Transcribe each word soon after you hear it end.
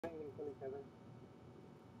Don't even kill each other.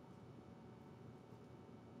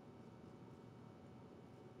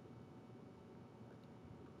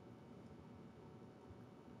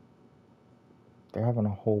 They're having a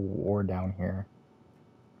whole war down here.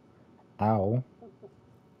 Ow.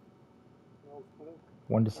 No clue.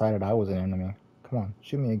 One decided I was an enemy. Come on,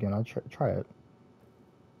 shoot me again. I'll try it.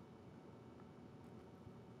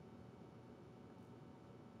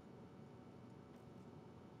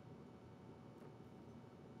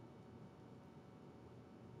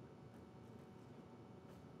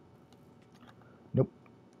 Nope.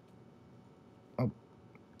 Oh,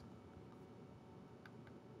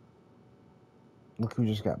 look who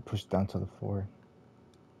just got pushed down to the floor.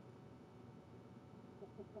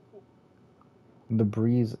 The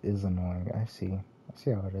breeze is annoying. I see. I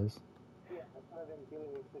see how it is. Yeah, that's what I've been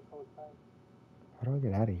dealing with this whole time. How do I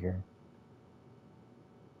get out of here?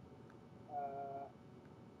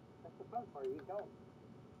 That's the fun part. You don't.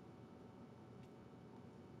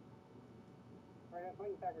 Right, I'm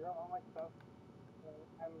putting back all my stuff.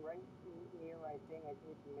 I'm right near my thing. I just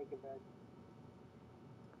need to make it back.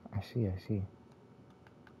 I see. I see.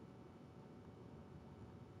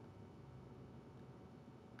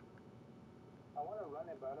 I want to run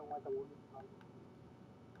it, but I don't want the wood to run.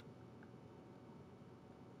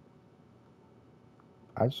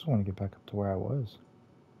 I just want to get back up to where I was.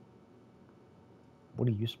 What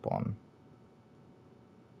do you spawn?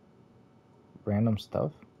 Random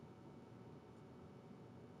stuff?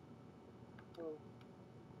 So,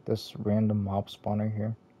 This random mob spawner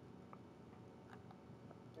here?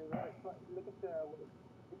 look at the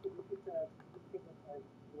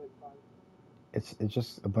wood spawn. It's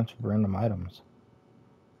just a bunch of random items.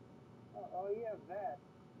 Oh, yeah, that.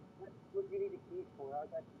 What do you need the keys for? I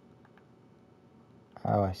got.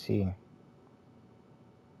 Oh, I see. Come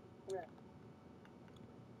here.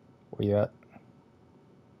 Where you at?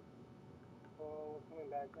 Oh, we're coming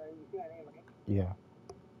back. You see my name, right? Yeah.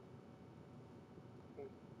 Okay.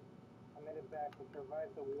 I made it back and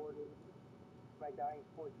survived the war by dying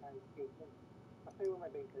 4 times. Okay, I'll tell you where my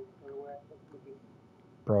base is, or where it's looking.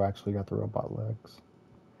 Bro actually got the robot legs.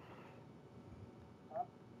 Huh?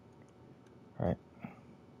 Alright.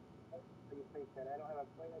 Where you place that? I don't have a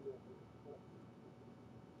plane idea.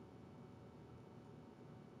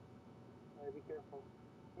 Be careful.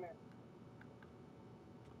 Come here.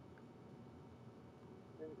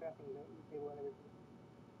 There's a crafting table and everything.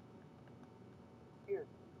 Here.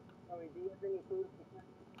 Oh, do you have any food?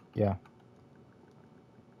 Yeah.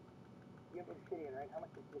 You have obsidian, right? How much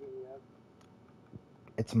obsidian do you have?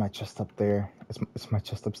 It's my chest up there. It's my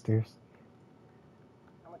chest upstairs.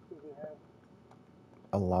 How much food do you have?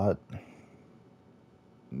 A lot.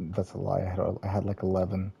 That's a lie. I had like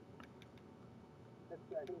 11. I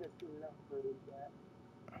think that's enough for that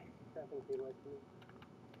crafting table, actually.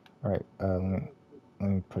 Alright, let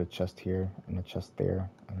me put a chest here and a chest there,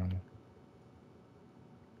 and then...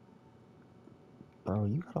 Bro,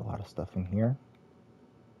 you got a lot of stuff in here.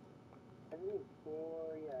 I think 4,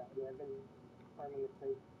 yeah, I've been farming this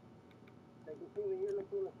place. Like, you see over here, look,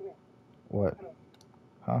 come here. What? Look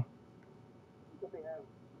Huh? what they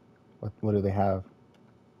have. What do they have?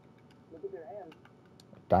 Look at their hands.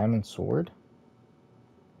 Diamond sword?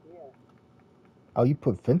 Yeah. Oh, you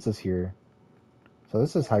put fences here. So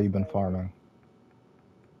this is Yeah, how that's you've been why I did. farming.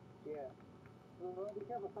 Yeah. Well, be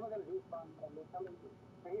careful. Some of them do spawn.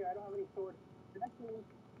 Right here, I don't have any swords. Actually,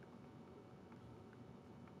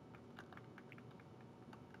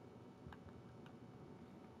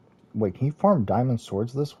 Wait, can you farm diamond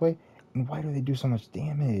swords this way? And why do they do so much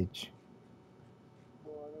damage?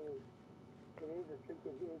 well, I mean, it is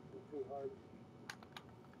restricted. It's pretty hard.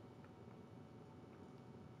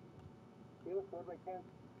 Do you have a sword by chance?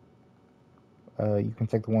 You can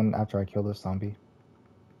take the one after I kill this zombie.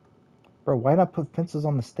 Bro, why not put fences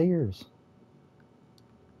on the stairs?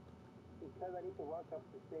 Because I need to walk up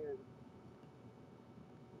the stairs.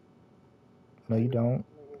 No, Right you here. don't. Right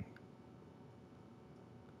here.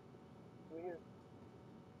 Right here.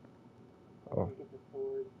 I Oh, want to get the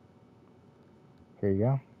sword. here you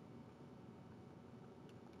go.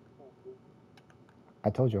 Thank you. I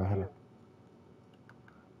told you I Over had a... here.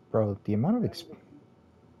 Bro, the amount of I don't need the key.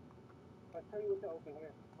 I'll tell you what to open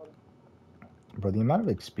here. Hold on. Bro, the amount of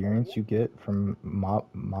Over experience here? you get from mob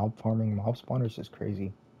farming mob spawners is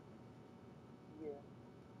crazy. Yeah.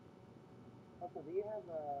 Also, do you have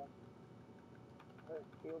a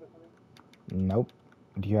shield or something? Nope.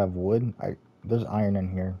 Do you have wood? There's iron in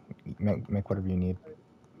here. Make whatever you need. Or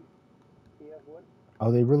do you have wood?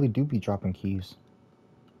 Oh, they really do be dropping keys.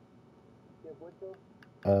 Do you have wood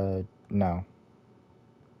though? No.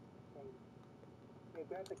 Okay. Yeah,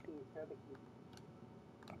 grab the keys. Grab the keys.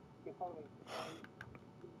 follow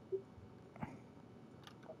me.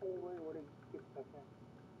 I'll tell you where to get stuff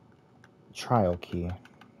in. Trial key.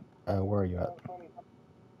 Where are you at? Follow me.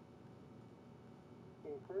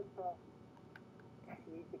 Okay, first off,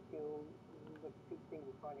 you need to kill the two things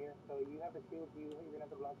in front here. So you have the shield, you're gonna have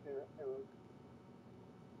to block their arrows.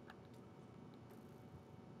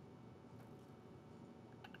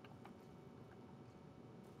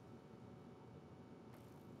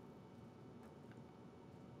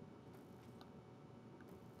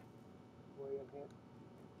 Where you hit.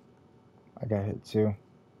 I got hit too.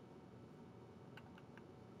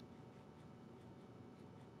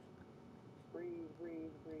 Breathe,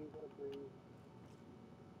 breathe, breathe, breathe.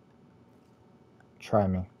 Try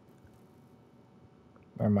me.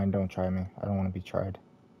 Never mind, don't try me. I don't want to be tried.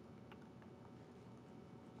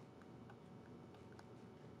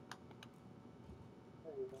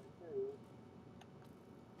 There you go, there you go.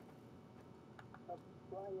 Stop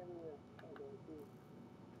flying everywhere. Okay, see.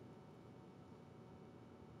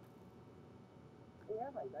 They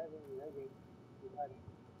have like diving and leggings. You got it.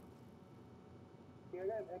 Here, I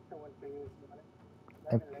got an extra one for you if you want it.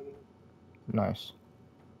 Diving leggings. Nice.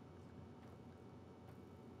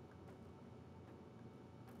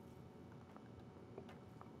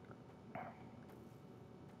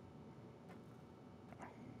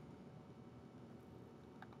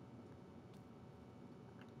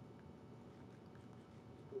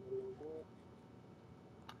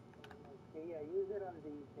 Okay, yeah, use it on the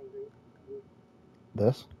thing, right?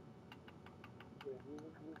 This? Yeah, you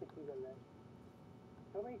could use on that.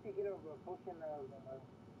 Tell me if you get a potion of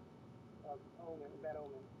omen, bad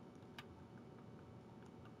omen.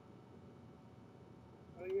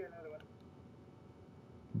 Oh, yeah, another one.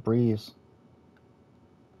 Breeze.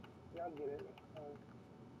 Yeah, I'll get it.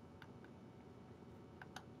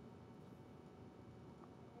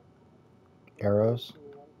 Arrows.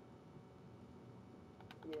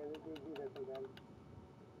 Yeah, they do that sometimes.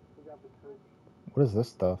 They drop a switch. What is this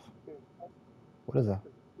stuff? Here. What is that?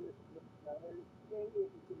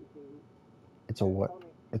 It's a what?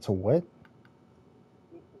 It's a what?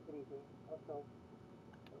 Also,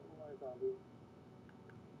 more zombies.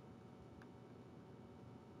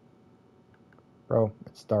 Bro,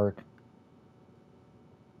 it's dark.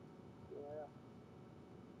 Yeah.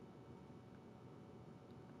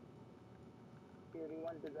 Here, do you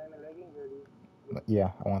want the diamond leggings or do you?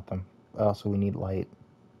 Yeah, I want them. Also, we need light.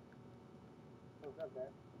 No, it's not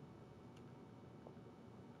that.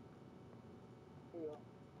 Here you go.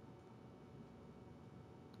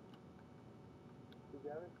 You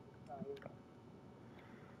got it? Here.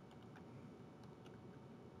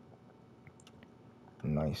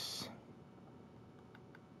 Nice.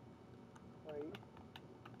 Wait.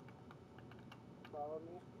 Follow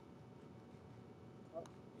me. Oh,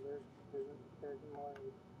 there's more.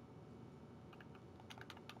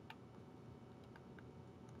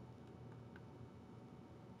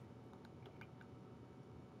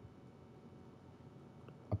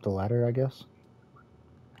 Up the ladder, I guess?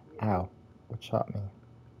 Yeah. Ow. What shot me?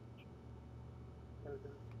 Where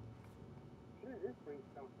does this breeze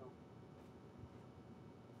come from?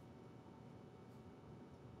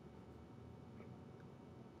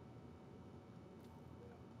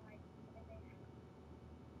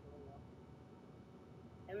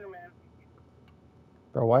 Enderman.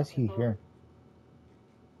 Bro, why is he here?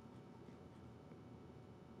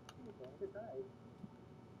 He died.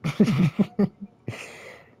 No.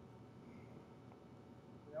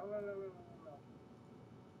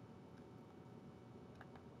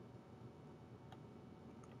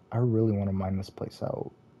 I really want to mine this place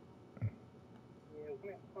out. Yeah,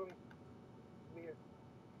 come here. Here.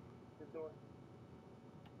 The door.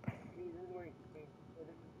 This is where you can see.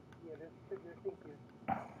 Yeah, there's things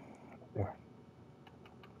here. Where?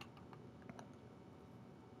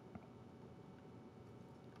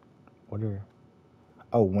 What are...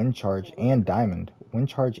 Oh, wind charge and diamond. Wind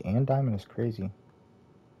charge and diamond is crazy. Did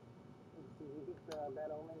you get the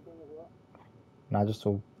bad omen thing as well? Not just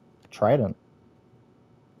a trident.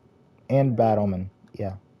 And bad omen.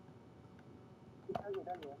 Yeah.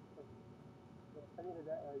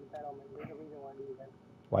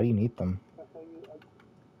 Why do you need them?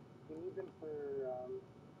 You need them for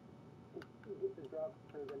get the drops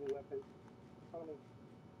for the new weapons. Follow me.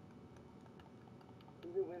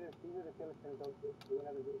 These are the skeletons though. We're gonna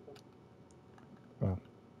have to do them. Oh.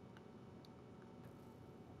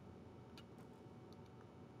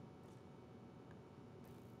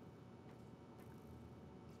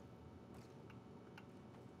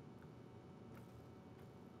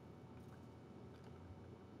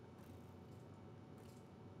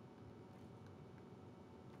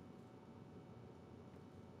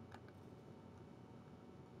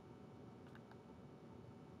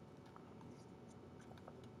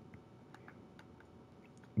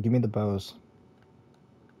 Give me the bows.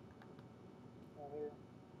 Here.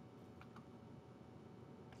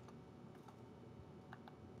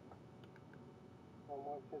 One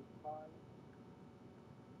more ship spawn.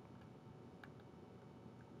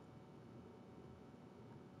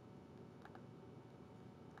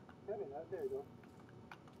 There you go.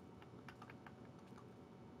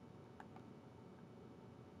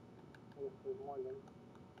 There's more than.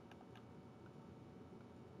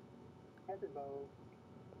 Have the bow.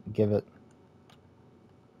 Give it.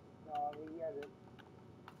 No, he has it.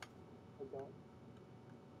 I don't.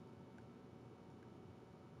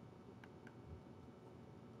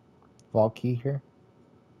 Vault key here?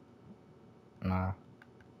 Nah.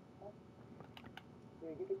 Yeah,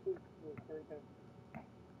 get the key.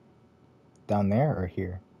 Down there or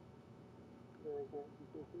here?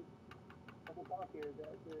 I can talk here. There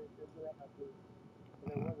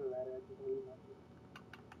was a ladder. I can believe that.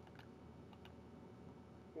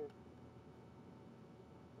 Here.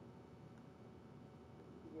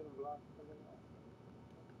 You get a block.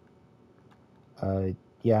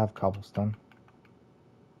 Yeah, I have cobblestone.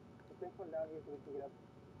 Put this one down here so we can get up.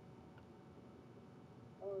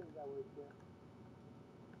 Oh, that works, yeah.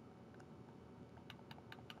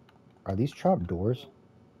 Are these trap doors?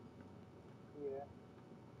 Yeah.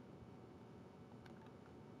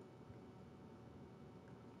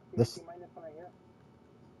 This. You mind this one right here?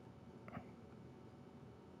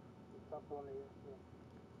 Stop the one right here. Yeah.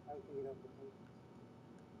 I can get up with him.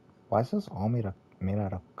 Why is this all made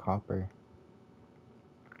out of copper?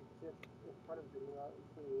 It's part of the new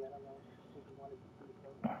thingy. I don't know if you wanted to see it.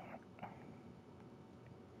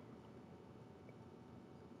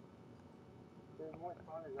 There's more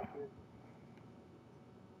spawners up here.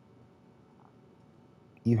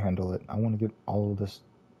 You handle it. I want to get all of this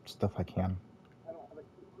stuff I can. I don't have a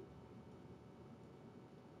key.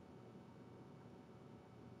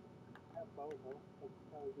 I have bows though. Let's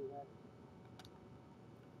try to do that.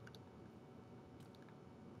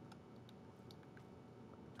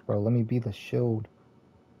 Bro, let me be the shield.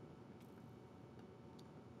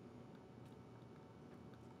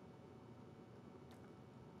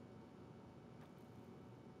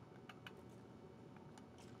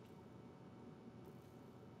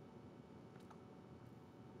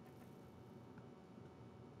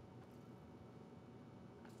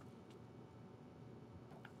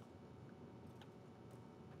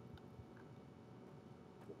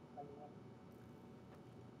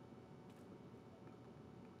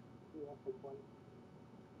 Yeah, pick one.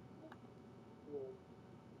 Yeah.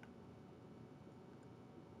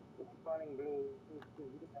 It's spawning blue. It's blue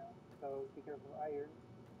now. So be careful. Iron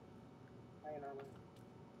armor.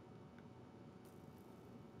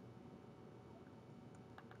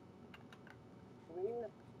 Over here.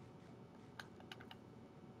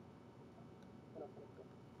 Put up.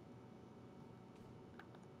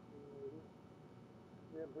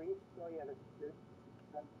 The breeze. Oh yeah,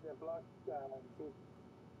 that's the block. Big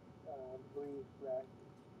breeze rack.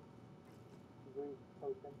 Breeze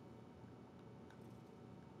potion.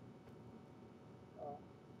 Oh.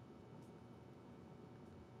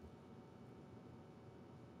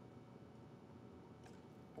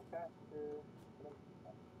 Faster.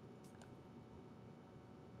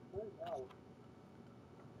 Where's oh?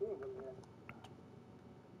 Two of them here.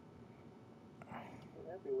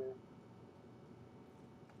 They're everywhere.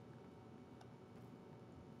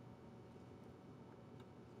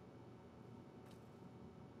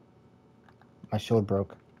 My shield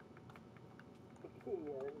broke. Yeah,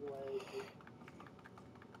 this is why I see.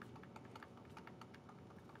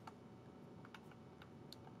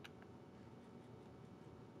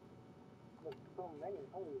 There's so many.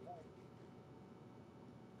 Holy hell.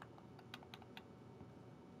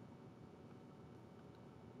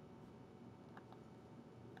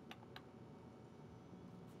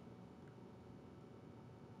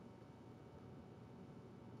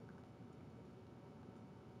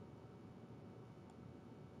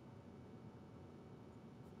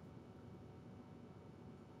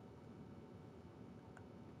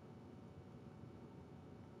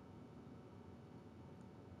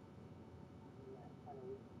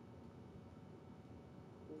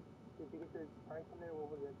 Did you get the price on there? What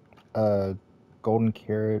was it? Golden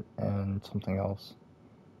carrot and something else.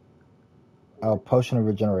 Oh, potion of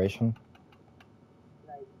regeneration.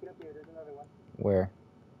 Nice. Get up here. There's another one. Where?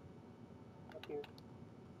 Up here.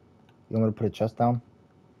 You want me to put a chest down?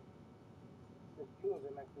 There's two of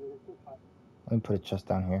them actually. There's two pots. Let me put a chest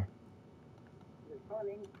down here. They're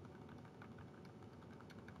spawning.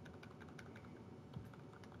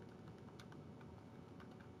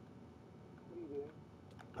 What are you doing?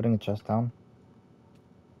 Putting a chest down.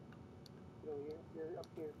 Go here. They're up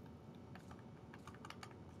here.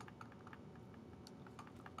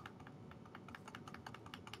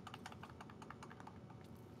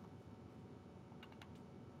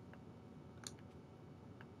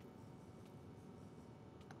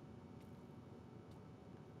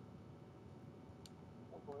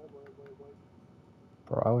 boy.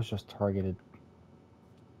 Bro, I was just targeted.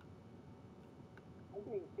 I'm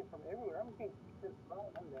getting shit from everywhere. I'm getting shit from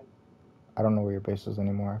I'm dead. I don't know where your base is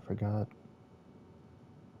anymore. I forgot.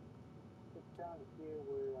 It's down here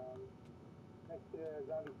where, next to the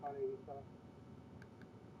zombie spawner you saw.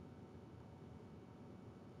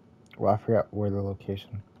 Well, I forgot where the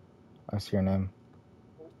location. I see your name.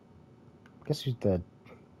 Guess who's dead?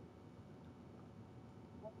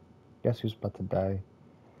 Guess who's about to die?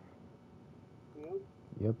 You?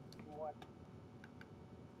 Yep. What?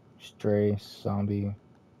 Stray, zombie,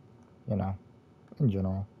 you know, in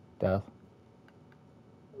general, death.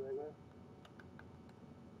 The regular?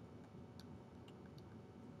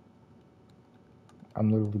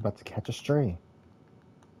 I'm literally about to catch a stray.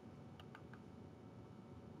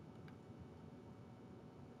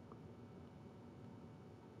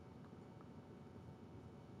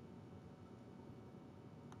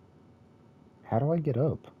 How do I get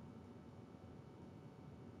up?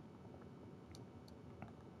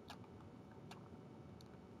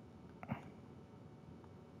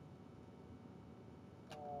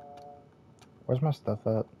 Where's my stuff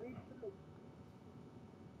at?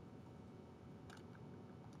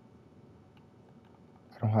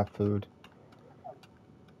 I don't have food.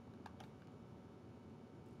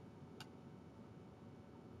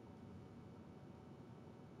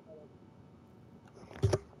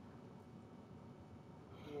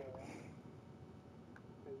 Yeah.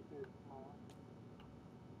 It's small.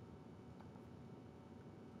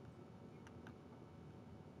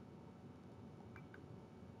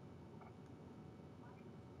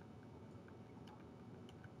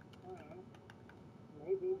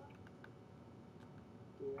 Maybe.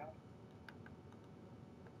 Yeah.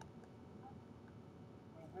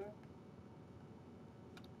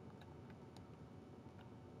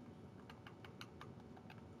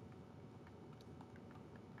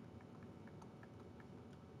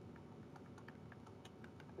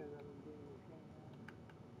 Because I'm doing the thing now.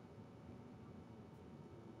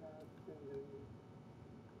 No, it's still doing it.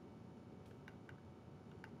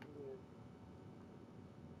 Yeah.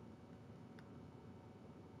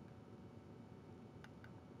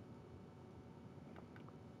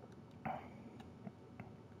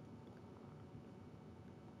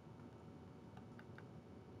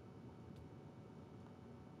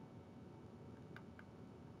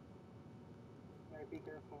 Alright, be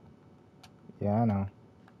careful. Yeah, I know.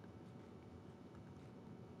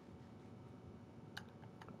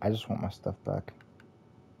 I just want my stuff back.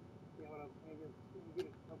 Yeah, hold up. Let me get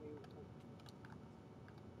it. Help me with stuff.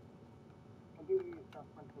 I'll give you your stuff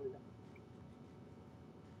once we're done.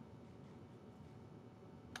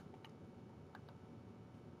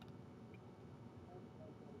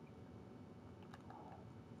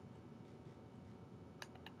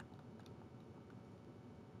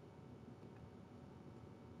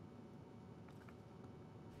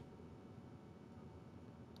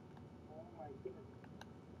 Oh my goodness.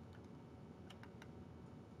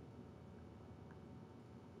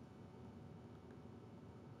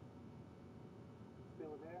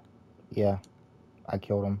 Still there? Yeah, I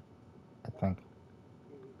killed him, I think.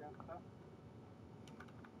 Did you grab stuff?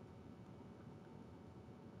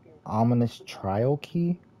 Okay. Ominous trial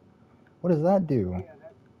key? What does that do? Yeah,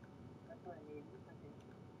 that's what I need. Okay.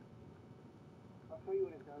 I'll show you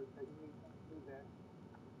what it does. I need that.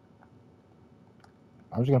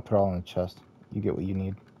 I'm just gonna put it all in the chest. You get what you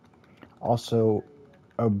need. Also,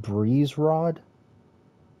 Yeah. a breeze rod?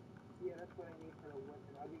 Yeah, that's what I need for the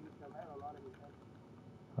weapon. I'll give you some. I have a lot of stuff.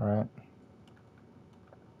 Alright.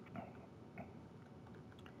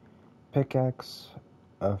 Pickaxe,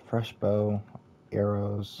 a fresh bow,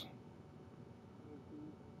 arrows.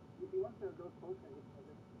 If you want to go closer, just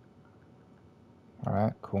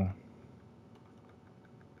Alright, cool. yeah,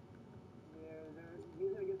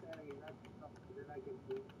 these are against the enemy, not yourself. They're not against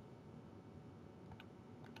you.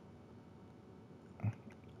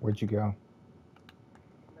 Where'd you go? I'm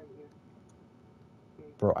right here.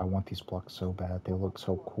 Okay. Bro, I want these blocks so bad. They look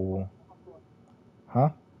so cool. Go on. Huh?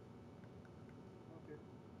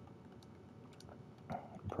 Okay.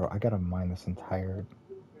 Bro, I gotta mine this entire...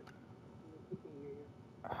 There's a cooking gear here.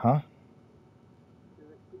 Huh? There's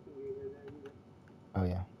a cooking gear here. There, use it. Oh,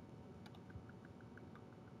 yeah.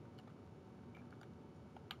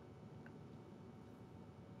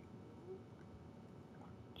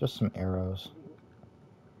 Just some arrows.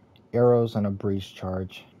 Arrows and a breeze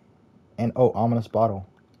charge. And, oh, ominous bottle.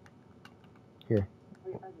 Here. Oh,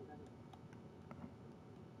 yeah, thank you.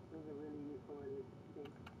 Those are really useful in this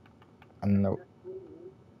game. And I the... just really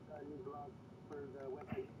need new gloves for the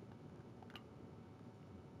weapon.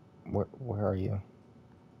 Where are you?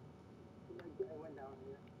 I went down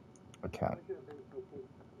here. cat. I should have been so quick.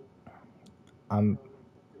 I'm.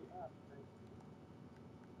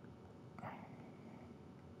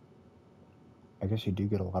 I guess you do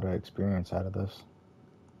get a lot of experience out of this.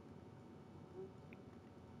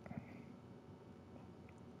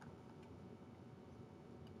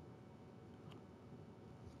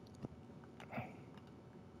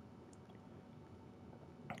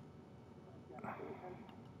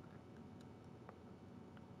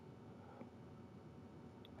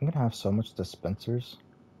 I'm gonna have so much dispensers.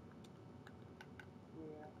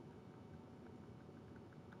 Yeah.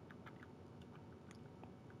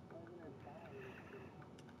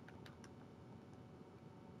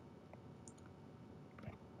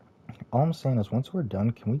 All I'm saying is, once we're done,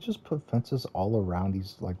 can we just put fences all around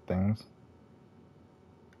these like things?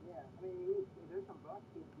 Yeah, I mean, there's some block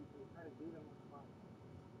cases you can try to do them with block.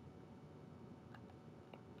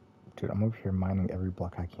 Dude, I'm over here mining every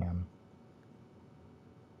block I can.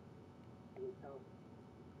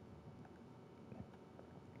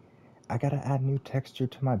 I gotta add new texture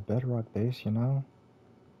to my bedrock base, you know?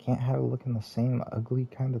 Can't have it looking the same ugly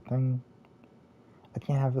kind of thing. I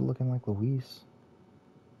can't have it looking like Luis.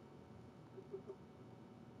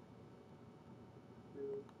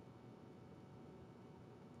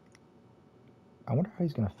 I wonder how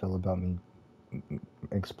he's gonna feel about me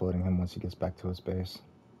exploding him once he gets back to his base.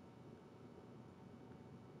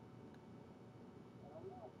 I don't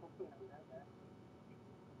know. Hopefully not that bad.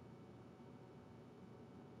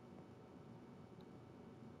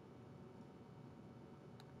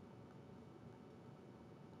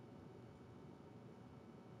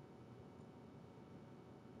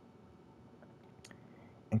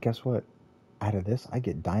 And guess what? Out of this, I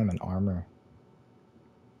get diamond armor.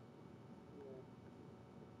 Yeah.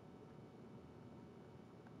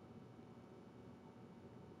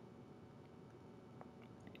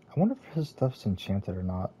 I wonder if his stuff's enchanted or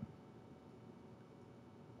not.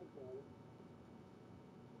 I got it.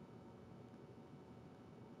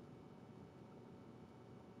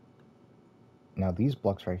 Now these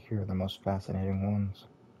blocks right here are the most fascinating ones.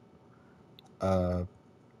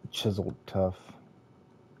 Chiseled tough.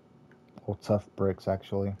 Well, tough bricks,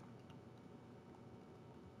 actually.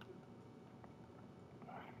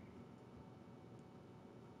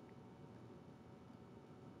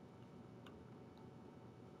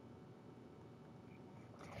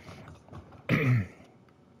 What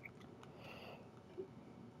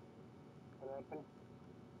happened?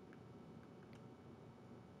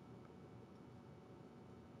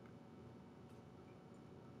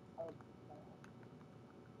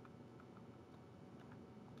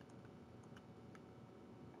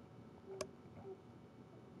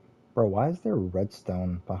 Bro, why is there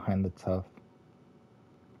redstone behind the tough?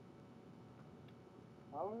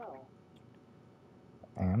 I don't know.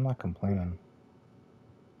 Hey, I'm not complaining.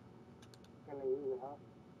 Gonna use it,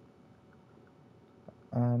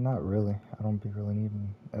 huh? Not really. I don't be really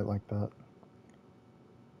needing it like that.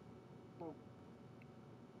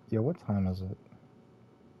 Yo, what time is it?